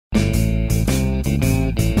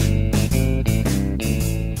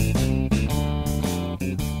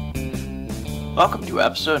Welcome to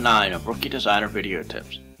episode 9 of Rookie Designer Video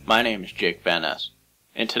Tips. My name is Jake Van Ness.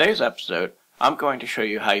 In today's episode, I'm going to show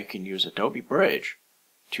you how you can use Adobe Bridge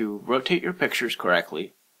to rotate your pictures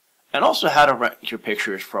correctly, and also how to rank your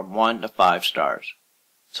pictures from 1 to 5 stars.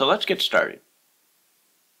 So let's get started.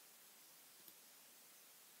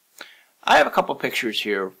 I have a couple pictures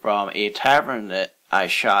here from a tavern that I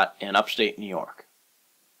shot in upstate New York.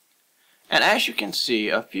 And as you can see,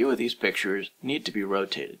 a few of these pictures need to be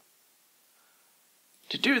rotated.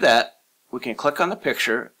 To do that, we can click on the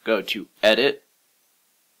picture, go to Edit,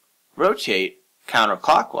 Rotate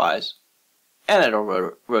Counterclockwise, and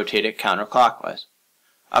it'll rotate it counterclockwise.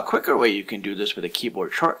 A quicker way you can do this with a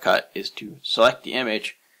keyboard shortcut is to select the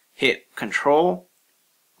image, hit Control,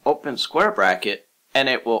 open square bracket, and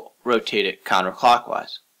it will rotate it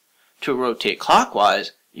counterclockwise. To rotate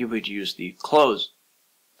clockwise, you would use the close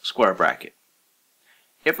square bracket.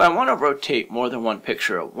 If I want to rotate more than one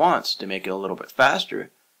picture at once to make it a little bit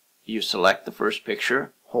faster, you select the first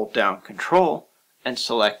picture, hold down Control, and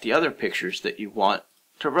select the other pictures that you want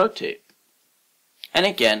to rotate. And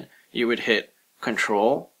again, you would hit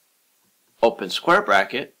Control, open square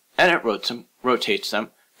bracket, and it rotates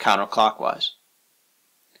them counterclockwise.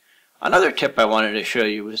 Another tip I wanted to show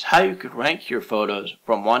you is how you could rank your photos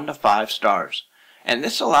from 1 to 5 stars. And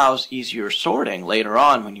this allows easier sorting later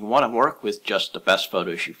on when you want to work with just the best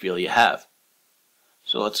photos you feel you have.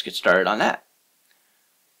 So let's get started on that.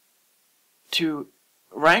 To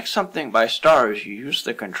rank something by stars, you use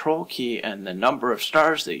the Control key and the number of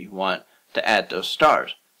stars that you want to add those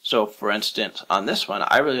stars. So for instance, on this one,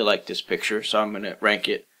 I really like this picture, so I'm going to rank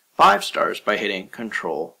it 5 stars by hitting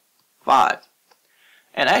Control 5.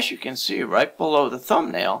 And as you can see right below the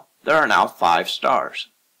thumbnail, there are now 5 stars.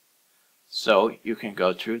 So you can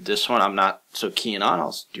go through this one. I'm not so keen on.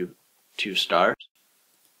 I'll do 2 stars.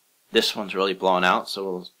 This one's really blown out, so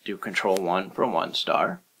we'll do Control 1 for 1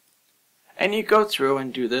 star. And you go through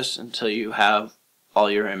and do this until you have all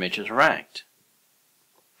your images ranked.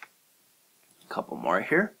 A couple more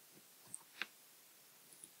here.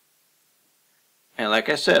 And like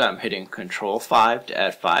I said, I'm hitting Control 5 to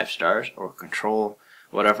add 5 stars, or Control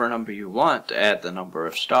whatever number you want to add the number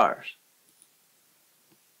of stars.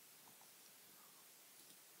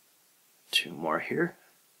 2 more here.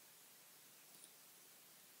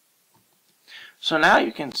 So now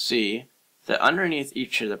you can see that underneath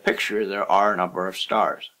each of the pictures there are a number of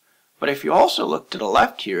stars. But if you also look to the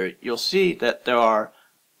left here, you'll see that there are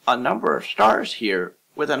a number of stars here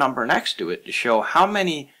with a number next to it to show how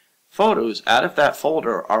many photos out of that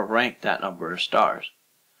folder are ranked that number of stars.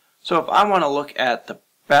 So if I want to look at the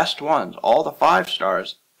best ones, all the 5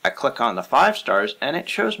 stars, I click on the 5 stars and it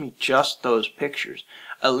shows me just those pictures,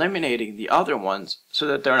 eliminating the other ones so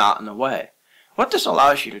that they're not in the way. What this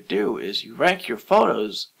allows you to do is you rank your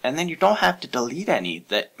photos and then you don't have to delete any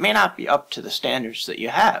that may not be up to the standards that you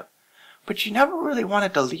have. But you never really want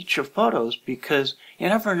to delete your photos because you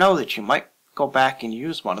never know that you might go back and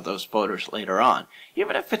use one of those photos later on,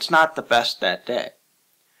 even if it's not the best that day.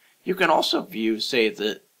 You can also view, say,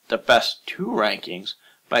 the best 2 rankings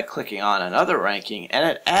by clicking on another ranking, and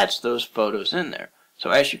it adds those photos in there.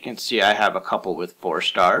 So as you can see, I have a couple with 4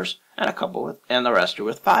 stars and a couple with, and the rest are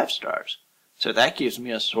with 5 stars. So that gives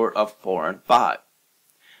me a sort of 4 and 5.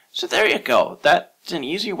 So there you go. That's an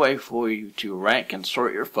easy way for you to rank and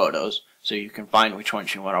sort your photos so you can find which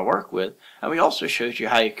ones you want to work with. And we also showed you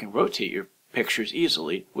how you can rotate your pictures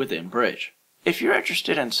easily within Bridge. If you're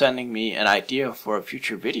interested in sending me an idea for a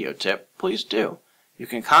future video tip, please do. You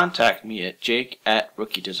can contact me at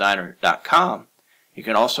jake@rookiedesigner.com. You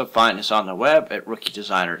can also find us on the web at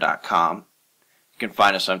rookiedesigner.com. You can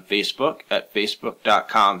find us on Facebook at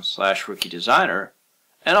facebook.com/rookiedesigner,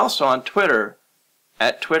 and also on Twitter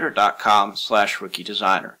at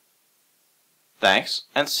twitter.com/rookiedesigner. Thanks,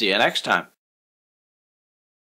 and see you next time.